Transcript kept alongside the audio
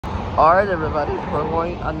Alright everybody, we're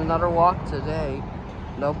going on another walk today.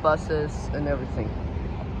 No buses and everything.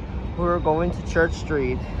 We're going to Church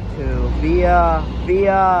Street to via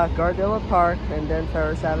Gardilla Park and then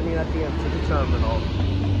Ferris Avenue at the end to the terminal.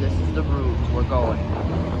 This is the route we're going.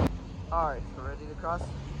 Alright, so ready to cross? Is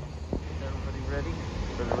everybody ready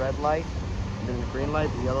for the red light, and then the green light,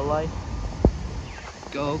 the yellow light?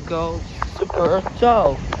 Go, go, Super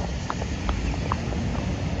Joe!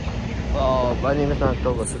 Oh, my name is not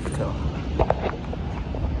Go Super Joe.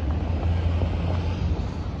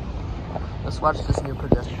 Let's watch this new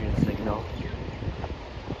pedestrian signal.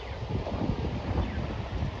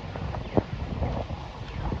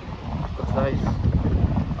 Looks nice.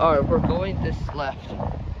 Alright, we're going this left.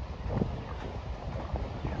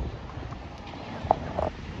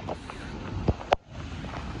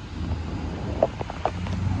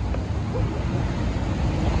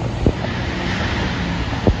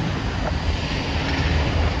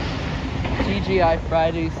 TGI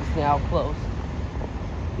Fridays is now closed.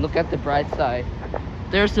 Look at the bright side.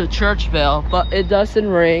 There's the church bell, but it doesn't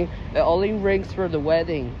ring. It only rings for the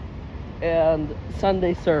wedding and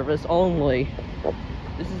Sunday service only.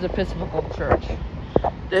 This is Episcopal Church.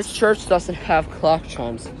 This church doesn't have clock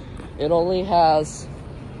chimes. It only has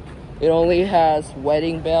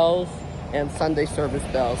wedding bells and Sunday service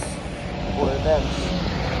bells for events.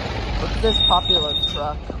 Look at this popular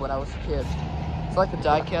truck when I was a kid. It's like a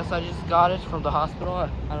diecast. I just got it from the hospital. I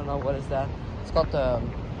don't know, what is that? It's called the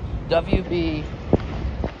WB.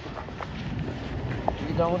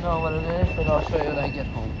 You don't know what it is, but I'll show you when I get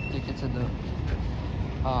home. I think it's in the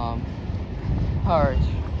alright.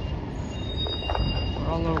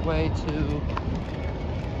 We're on our way to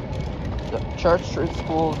the Church Street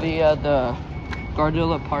School via the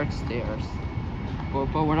Gardilla Park stairs.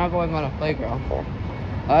 But we're not going on a playground.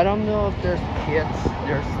 I don't know if there's kids.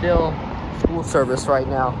 There's still school service right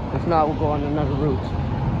now. If not, we'll go on another route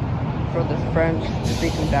from the French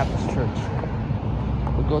Speaking Baptist Church.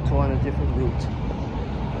 We'll go to on a different route.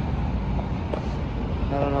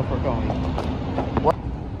 I don't know if we're going. What?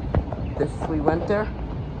 We went there,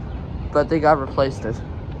 but they got replaced it.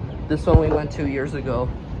 This one we went 2 years ago.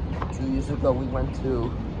 2 years ago we went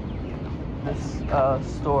to this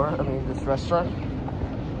this restaurant.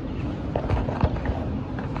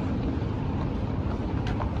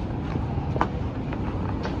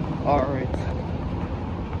 Alright.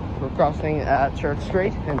 We're crossing Church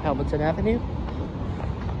Street and Hamilton Avenue.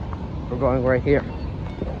 We're going right here.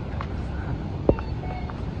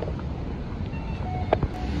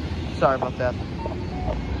 Sorry about that.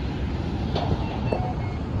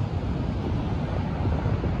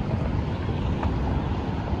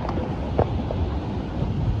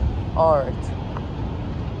 Alright.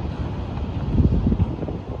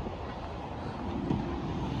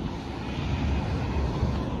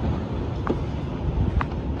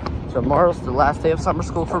 Tomorrow's the last day of summer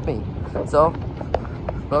school for me. So,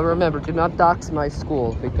 but remember, do not dox my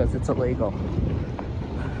school because it's illegal.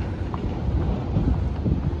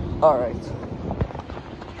 Alright.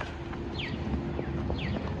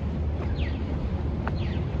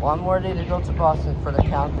 One more day to go to Boston for the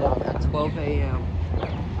countdown at 12 a.m.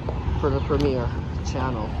 for the premiere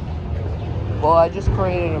channel. Well, I just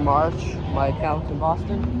created in March my account in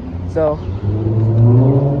Boston, so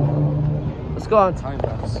let's go on time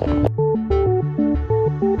lapse.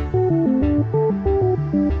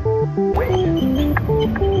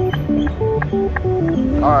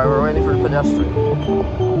 Alright, we're waiting for the pedestrian.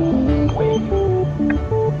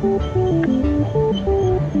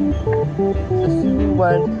 This is we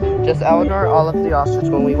went, just Elinor, all of the ostrich,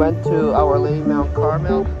 when we went to Our Lady Mount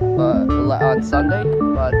Carmel on Sunday,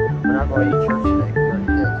 but we're not going to church today. We already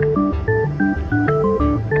did.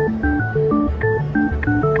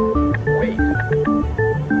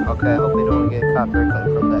 Okay, I hope we don't get copyright claim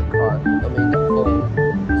from that car. I mean, the phone.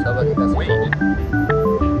 Somebody has a phone.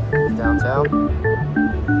 It's downtown.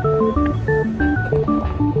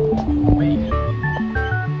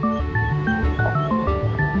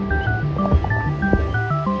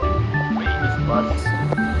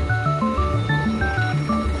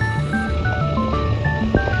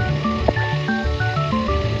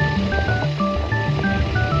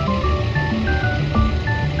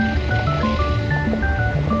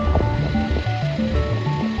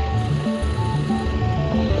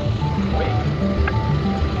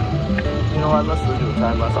 Let's do a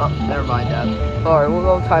time lapse. Oh, never mind that. Alright, we'll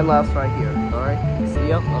go time lapse right here. Alright, see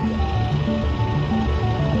ya? Okay.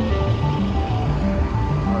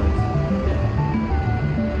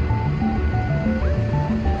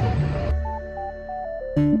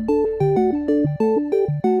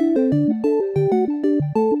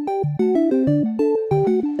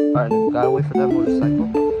 Alright, gotta wait for that motorcycle.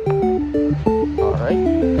 Alright.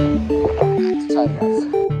 It's time, guys.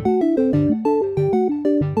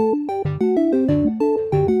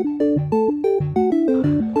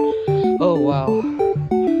 Oh wow.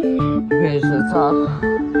 We made it to the top.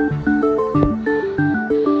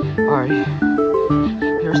 Alright.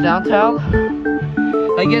 Here's downtown.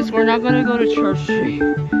 I guess we're not gonna go to Church Street.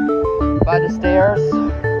 By the stairs.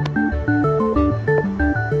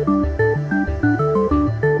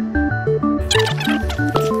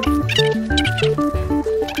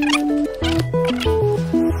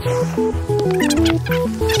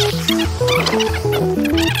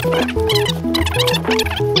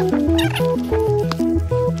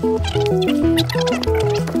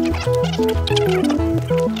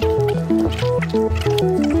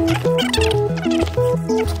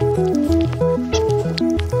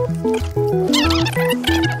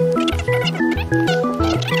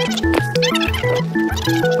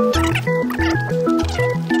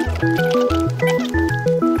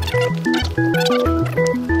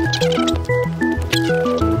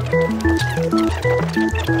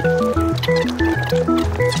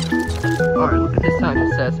 Alright, look at this sign. It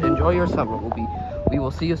says, enjoy your summer. We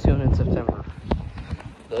will see you soon in September.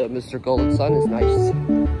 The Mr. Golden Sun is nice.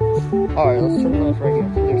 Alright, let's turn left right here.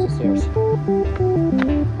 There's the stairs.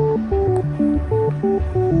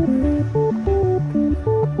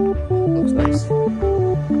 Looks nice.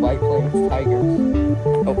 White plains, tigers.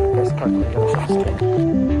 Oh, there's a car.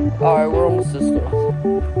 Alright, we're almost to the stairs.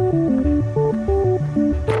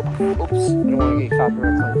 Oops, I don't want to get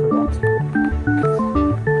copyright claim for that.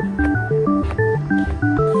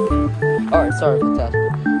 Alright, sorry for that.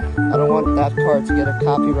 I don't want that part to get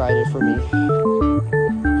copyrighted for me.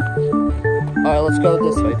 Alright, let's go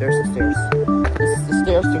this way. There's the stairs. This is the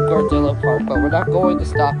stairs to Gardilla Park, but we're not going to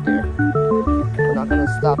stop there. We're not going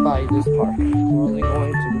to stop by this park. We're only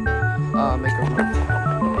going to make a route.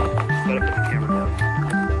 Gotta put the camera down.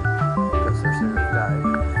 Because there's a guy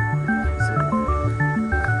sitting.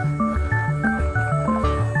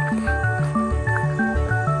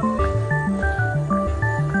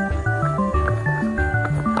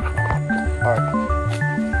 Alright,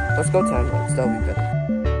 let's go 10 minutes, that'll be better.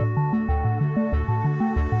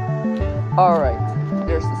 Alright,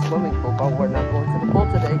 there's the swimming pool, but we're not going to the pool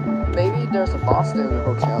today. Maybe there's a Boston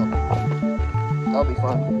hotel. That'll be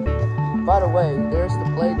fun. By the way, there's the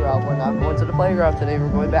playground. We're not going to the playground today. We're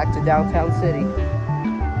going back to downtown city.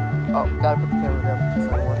 Oh, gotta put the camera down because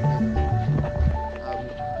I don't want to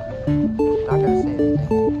not gonna say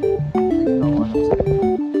anything. You know what I'm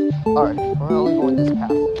saying. Alright, we're only going this path.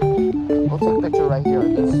 We'll take a picture right here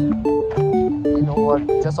of this. You know what?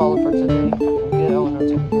 Just all for today. We'll get Elinor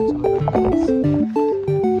to get to the place.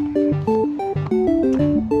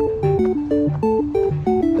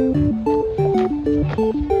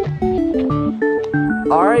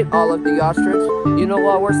 Alright, all of the ostrich. You know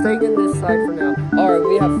what? We're staying in this side for now. Alright,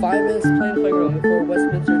 we have 5 minutes playing playground before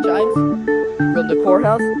Westminster chimes from the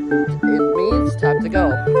courthouse. It means time to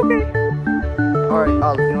go. Okay. Alright,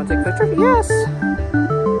 Olive, you want to take a picture? Yes.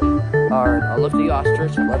 Alright, Olive the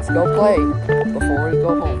ostrich, and let's go play before we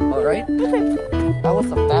go home. Alright? Okay. That was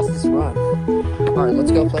the fastest run. Alright,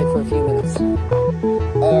 let's go play for a few minutes.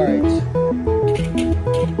 Alright.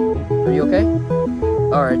 Are you okay?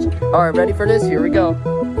 Alright. Alright, ready for this? Here we go.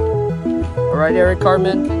 Alright, Eric,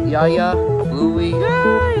 Carmen, Yaya, Louie,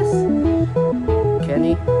 guys,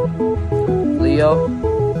 Kenny, Leo.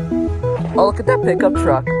 Oh, look at that pickup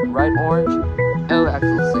truck. Right, orange. Oh,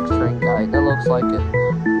 actually, 6-train guy. That looks like it.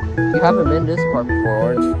 You haven't been this part before,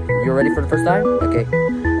 Orange. You ready for the first time? Okay.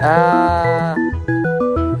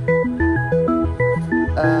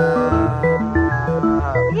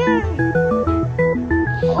 Yay!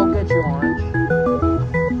 I'll get you, Orange.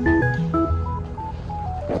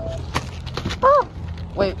 Oh!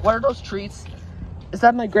 Wait, what are those treats? Is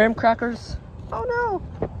that my graham crackers? Oh no!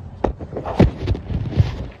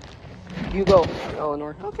 You go,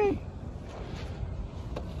 Elinor. Okay.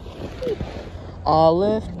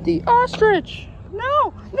 Olive the ostrich.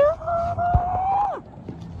 No, no.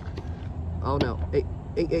 Oh no. Hey.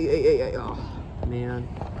 Oh man.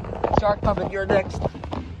 Shark coming. You're next.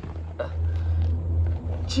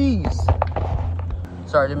 Jeez.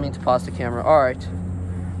 Sorry, I didn't mean to pause the camera. All right.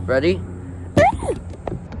 Ready?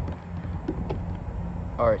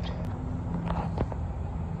 All right.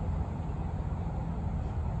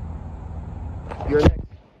 You're next.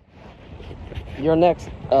 You're next,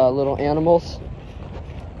 little animals.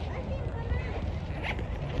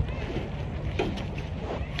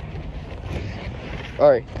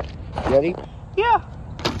 Alright, ready? Yeah.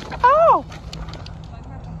 Oh!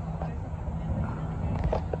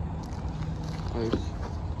 Nice.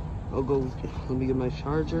 I'll go, let me get my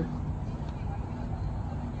charger.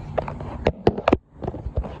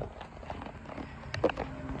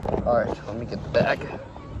 Alright, let me get the bag.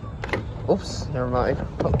 Oops, never mind.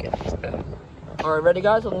 Okay. Alright, ready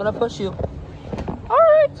guys? I'm gonna push you.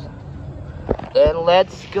 Alright. Then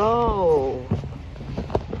let's go.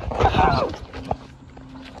 Ow.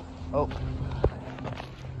 Oh.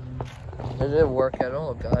 It didn't work at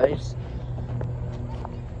all, guys.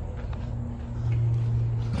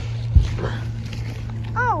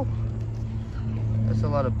 Oh. That's a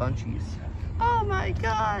lot of bunchies. Oh my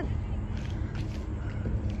god.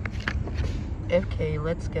 Okay,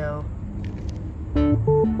 let's go.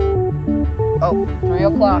 Oh, 3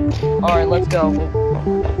 o'clock. Alright, let's go.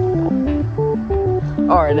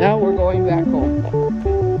 Alright, now we're going back home.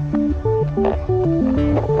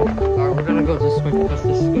 Alright, we're gonna go this way because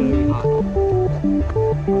this is gonna be hot.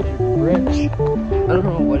 Bridge. I don't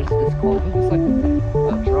know what is this called. Maybe it's like a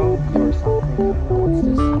drone or something. I don't know what's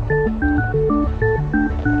this.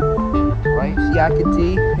 Right?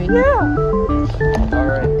 Yakety. Yeah!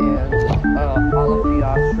 Alright, and Olive the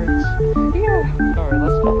ostrich. Yeah. Alright,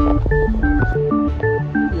 let's go.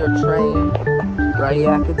 Your train. Right,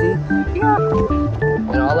 Yakety? Yeah.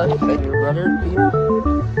 And Olive and your brother? Yeah.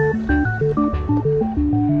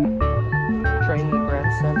 Train to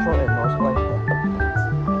Grand Central and North Whitehall.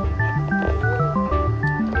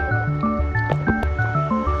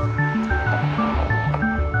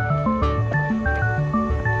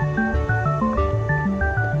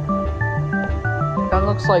 That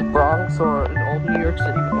looks like Bronx or an old New York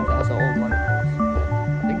City because it has an old lighthouse.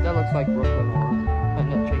 I think that looks like Brooklyn or I'm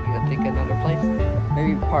not sure. I think another place.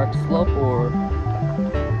 Maybe Park Slope or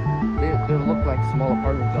they look like small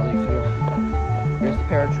apartment buildings here. Here's the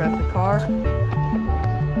paratransit car.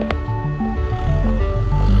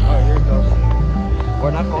 Alright, here it goes.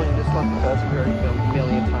 We're not going this one because we already filmed a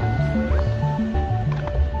million times.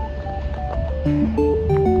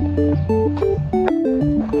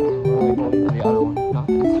 We're going to the other one, not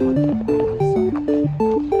this one. This side.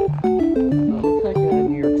 So it looks like a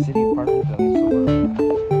New York City apartment building somewhere.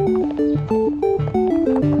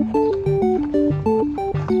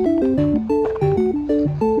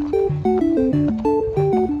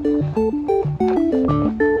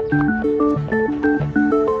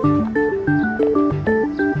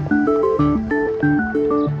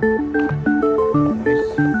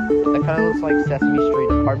 That kind of looks like Sesame Street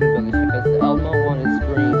apartment buildings because the Elmo one is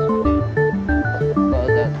green. But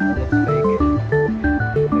that looks fake.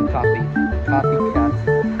 And copycat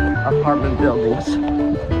apartment buildings.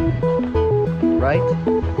 Right?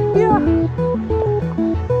 Yeah.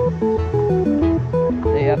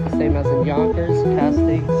 They have the same as in Yonkers,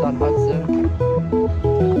 Castings, on Hudson.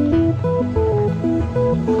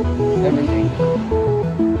 Everything.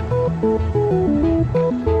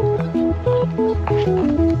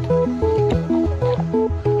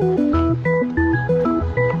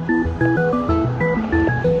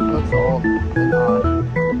 Looks old and odd.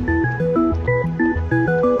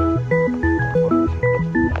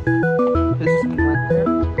 This is me right there. A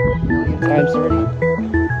million times already.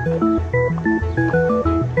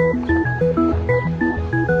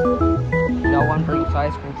 No one brings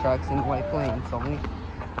ice cream trucks in White Plains, only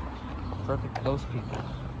perfect for those people.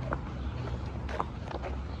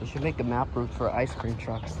 They should make a map route for ice cream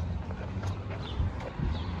trucks.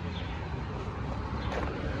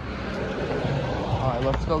 Alright,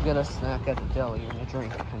 let's go get a snack at the deli and a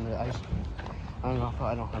drink and the ice cream. I don't know if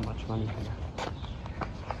I don't have much money here.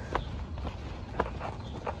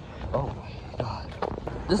 Oh my god.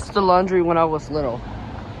 This is the laundry when I was little.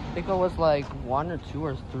 I think I was like 1 or 2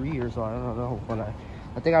 or 3 years old. I don't know, but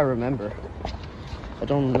I think I remember. I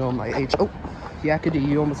don't know my age. Oh, Yakety,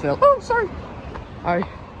 you almost failed. Oh, sorry.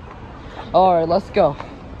 Alright, let's go.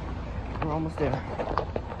 We're almost there.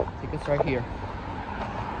 I think it's right here.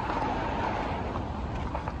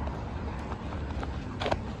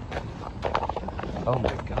 Oh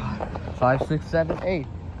my god. 5, 6, 7, 8,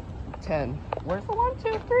 10. Where's the 1,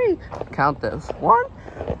 2, 3? Count this. 1,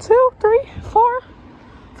 2, 3, 4,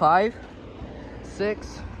 5,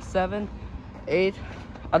 6, 7, 8.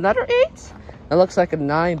 Another 8? That looks like a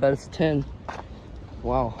 9, but it's 10.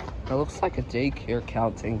 Wow. That looks like a daycare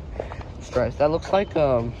counting stripes. That looks like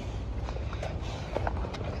yeah.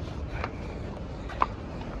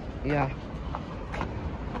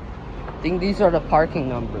 I think these are the parking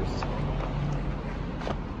numbers.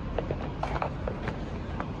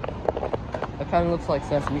 That kind of looks like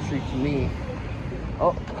Sesame Street to me.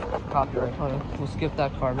 Oh, copyright. Hold on. We'll skip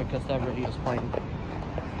that car because that video is playing.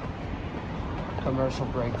 Commercial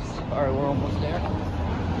breaks. Alright, we're almost there.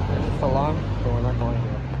 It's so long, but we're not going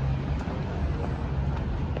there.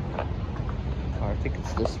 think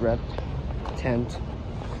it's this red tent.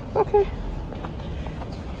 Okay.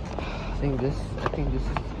 I think this is,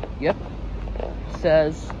 yep.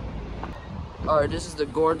 Says, alright, this is the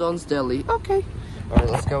Gordon's Deli. Okay. Alright,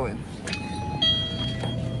 let's go in.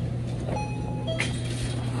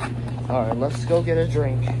 Alright, let's go get a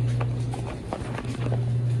drink.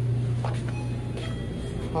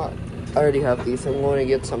 I already have these. I'm going to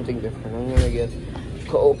get something different. I'm going to get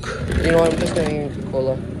Coke. You know what? I'm just going to get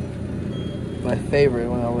Coca-Cola. My favorite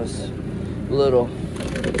when I was little.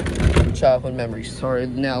 Childhood memories. Sorry.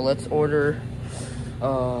 Now let's order.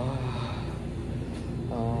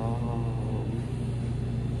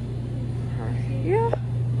 Yeah.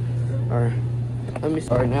 Alright. Let me.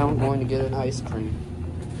 Alright. Now I'm going to get an ice cream.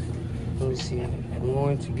 Let me see. I'm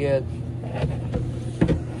going to get.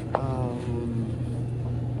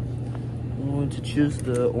 I'm going to choose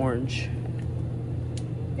the orange.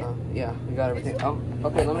 Yeah, we got everything. Oh,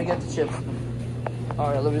 okay, let me get the chips.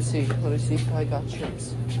 Alright, let me see. Let me see if I got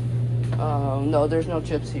chips. No, there's no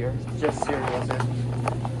chips here. Just cereal.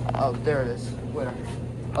 Oh, there it is. Where?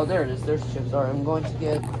 Oh, there it is. There's chips. Alright, I'm going to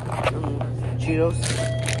get Cheetos.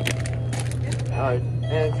 Alright,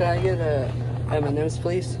 and can I get M&M's,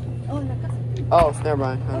 please? Oh, never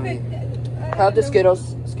mind. Okay. Have the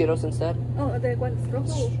Skittles instead. Oh, the one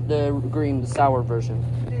strawberry. The green, the sour version.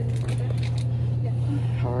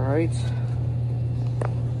 Yeah. All right.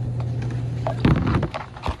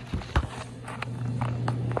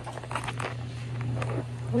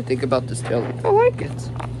 What do you think about this jelly? I like it.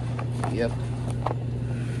 Yep.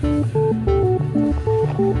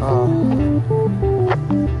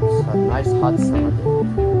 It's a nice hot summer day.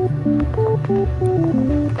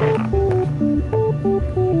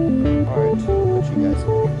 Alright, what you guys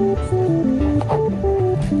want?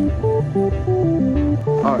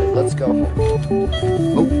 Alright, let's go.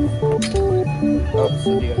 Oh, it's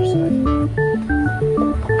on the other side.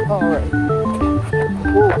 Alright.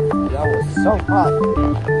 That was so hot.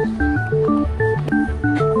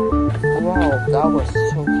 Wow, that was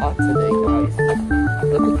so hot today, guys.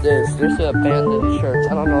 Look at this. There's an abandoned church.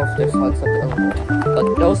 I don't know if this one's available, but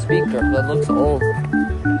no speaker. That looks old.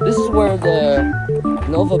 This is where the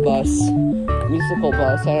Nova bus, musical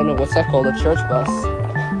bus, I don't know what's that called, a church bus.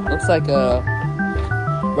 Looks like a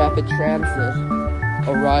rapid transit.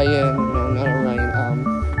 Orion, no, not Orion,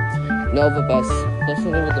 Nova bus. That's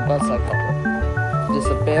the name of the bus I call it. This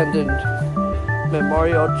abandoned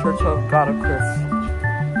Memorial Church of God of Christ.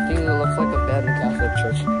 I think it looks like abandoned Catholic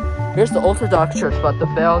church. Here's the Orthodox church, but the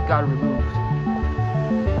bell got removed.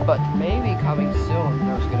 But maybe coming soon,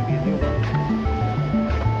 there's going to be a new one.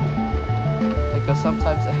 Because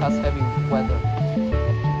sometimes it has heavy weather.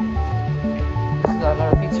 This is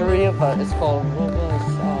another pizzeria, but it's called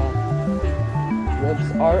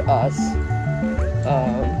Ribs Are Us.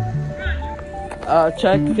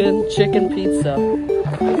 Chicken pizza.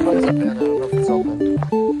 This one's open. I don't know if it's open.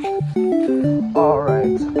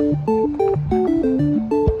 Alright.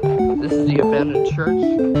 This is the abandoned church.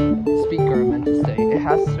 Speaker, I meant to say. It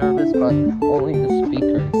has service, but only the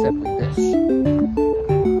speaker, except like this.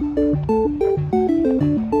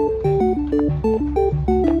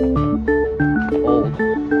 Old.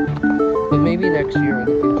 But maybe next year in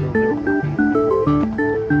the future there will be.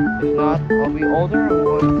 If not, I'll be older. I'm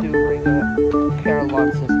going to bring a Carillon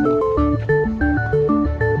system.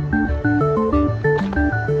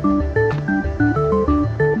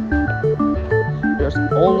 There's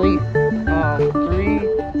only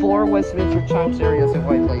 4 Westminster Chimes areas in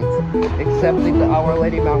White Plains, excepting the Our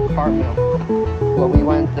Lady Mount Carmel. When we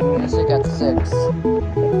went the music at 6.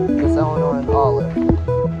 It's Elinor and Olive. I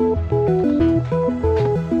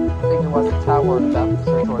think it was the tower of the Baptist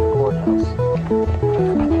Church or the courthouse.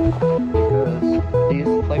 Because they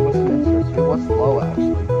used to play Westminster. It was slow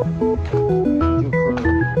actually.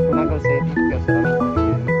 I'm not gonna say it because I don't want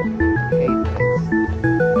to hate this.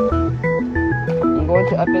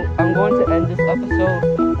 I'm going to end this episode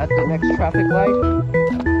at the next traffic light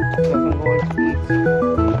because I'm going to eat.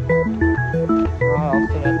 I'll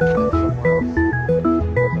sit at the fence somewhere else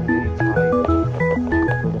because I'm getting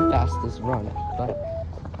tired for the fastest run. But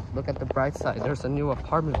look at the bright side. There's a new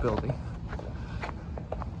apartment building.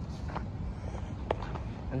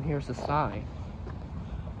 And here's a sign.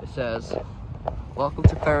 It says, "Welcome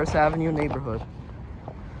to Ferris Avenue neighborhood."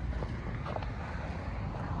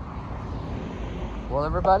 Well,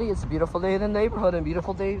 everybody, it's a beautiful day in the neighborhood and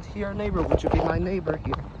beautiful day here, neighbor, which would be my neighbor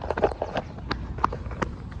here.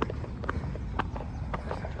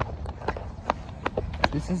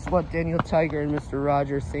 This is what Daniel Tiger and Mr.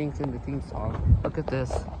 Rogers sings in the theme song. Look at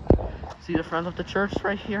this. See the front of the church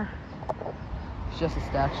right here? It's just a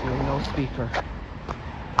statue and no speaker.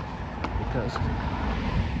 because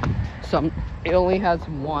it only has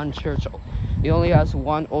one church. It only has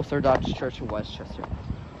one Orthodox church in Westchester,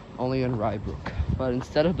 only in Rybrook. But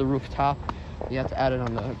instead of the rooftop, you have to add it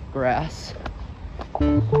on the grass.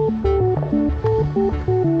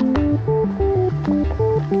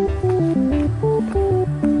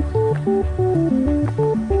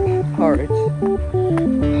 Alright. I'm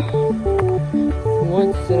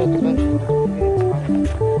going to sit at the bench.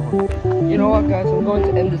 You know what, guys? I'm going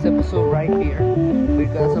to end this episode right here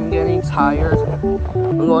because I'm getting tired.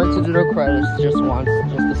 I'm going to do the credits just once.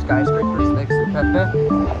 Just the skyscrapers next to Pepe.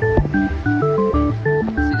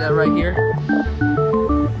 See that right here?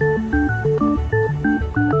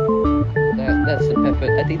 That's the Pepe.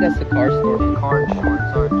 I think that's the car store. The car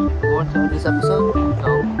insurance. Sorry. I'm going to end this episode.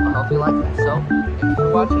 So I hope you like it. So thank you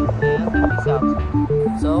for watching and peace out.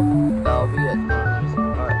 So that'll be it.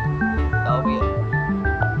 Alright. That'll be it.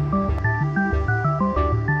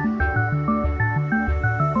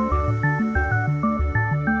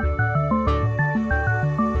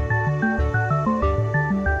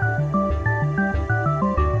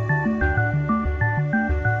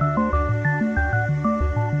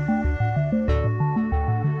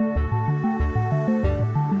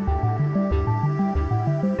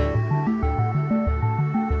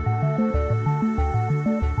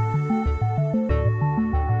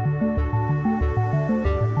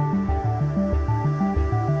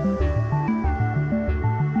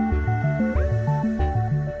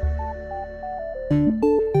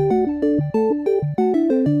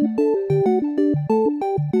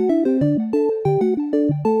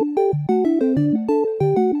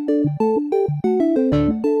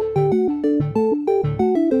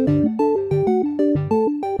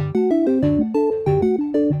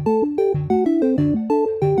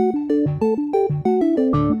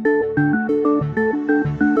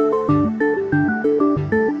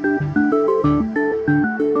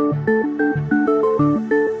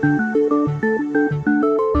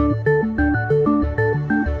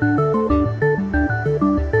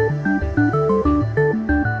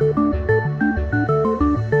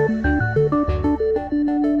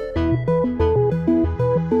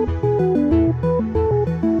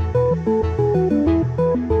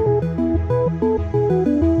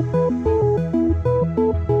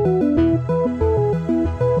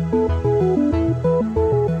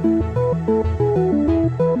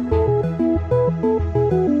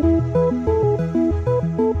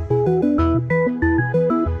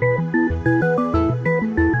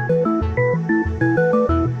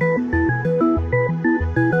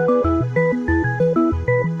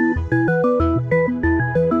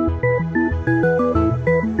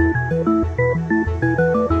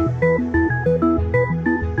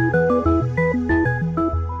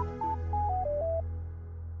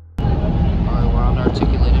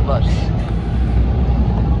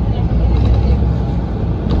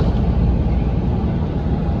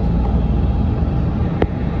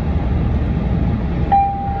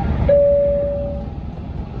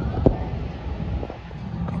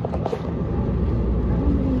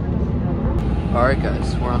 Alright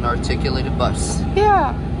guys, we're on the articulated bus.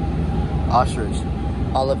 Yeah. Ostrich.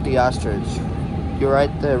 All of the ostrich. You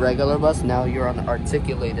ride the regular bus, now you're on the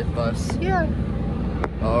articulated bus. Yeah.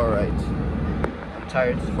 Alright. I'm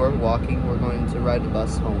tired for walking. We're going to ride the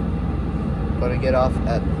bus home. Going to get off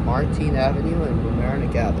at Martin Avenue and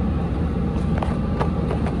Boomerang Avenue.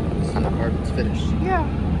 So the part's finished. Yeah.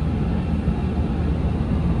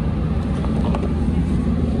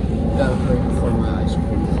 Gotta pray for my ice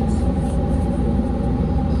cream.